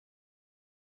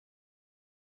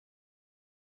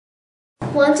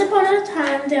Once upon a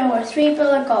time there were three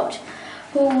billy goats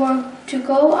who were to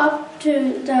go up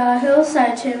to the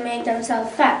hillside to make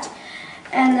themselves fat,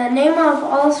 and the name of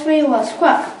all three was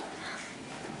Gruff.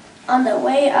 On the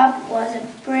way up was a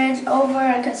bridge over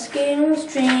a cascading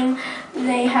stream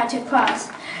they had to cross,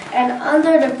 and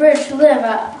under the bridge lived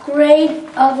a great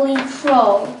ugly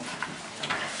troll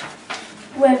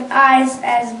with eyes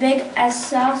as big as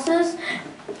saucers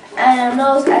and a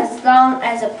nose as long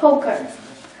as a poker.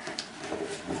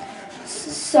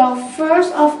 So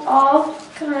first of all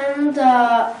came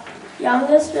the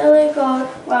youngest billy goat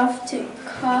Gruff to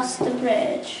cross the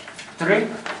bridge. Trip,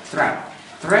 trap,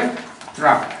 trip,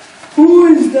 trap. Who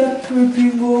is that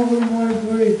tripping over my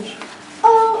bridge?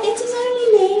 Oh, it is only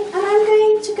me, and I'm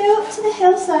going to go up to the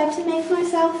hillside to make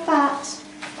myself fat.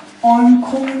 I'm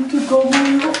coming to gobble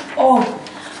you up.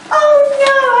 Oh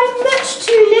no, I'm much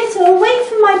too little. Wait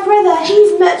for my brother,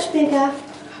 he's much bigger.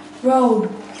 Well,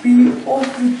 be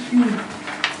off with you.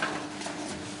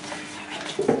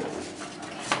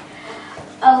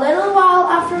 A little while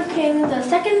after came the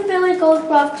second billy goat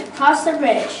Gruff to cross the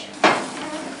bridge.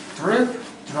 Trip,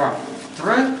 trap,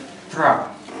 trip,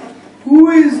 trap. Who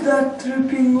is that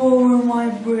tripping over my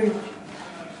bridge?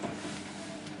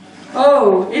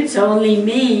 Oh, it's only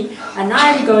me, and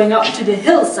I'm going up to the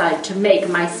hillside to make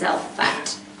myself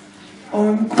fat.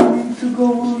 I'm coming to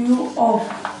gobble you up.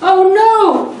 Oh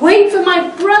no! Wait for my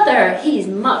brother, he's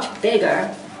much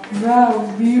bigger.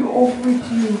 Well, be off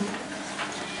with you.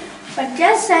 But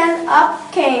just then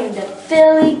up came the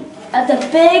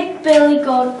big billy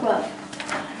goat Gruff.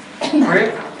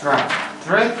 Trip, trap,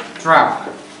 trip, trap.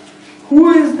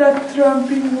 Who is that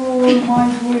tramping over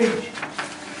my bridge?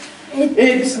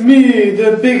 It's me,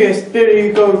 the biggest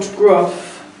billy goat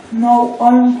Gruff. Now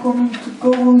I'm coming to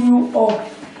gobble you up.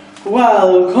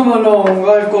 Well, come along,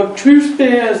 I've got 2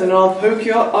 spears and I'll poke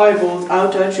your eyeballs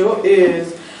out at your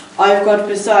ears. I've got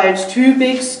besides 2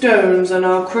 big stones and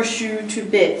I'll crush you to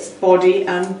bits, body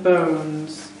and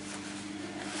bones.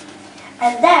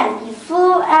 And then he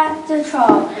flew at the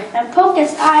troll and poked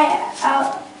his eye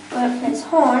out with his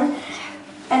horn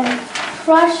and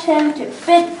crushed him to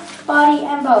bits, body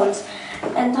and bones,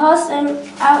 and tossed him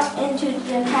out into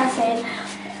the cascade.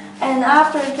 And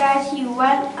after that he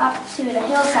went up to the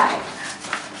hillside.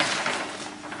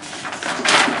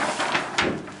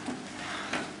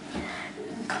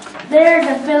 There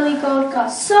the billy goat got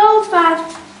so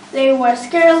fat they were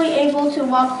scarcely able to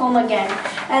walk home again,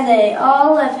 and they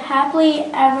all lived happily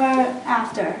ever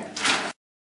after.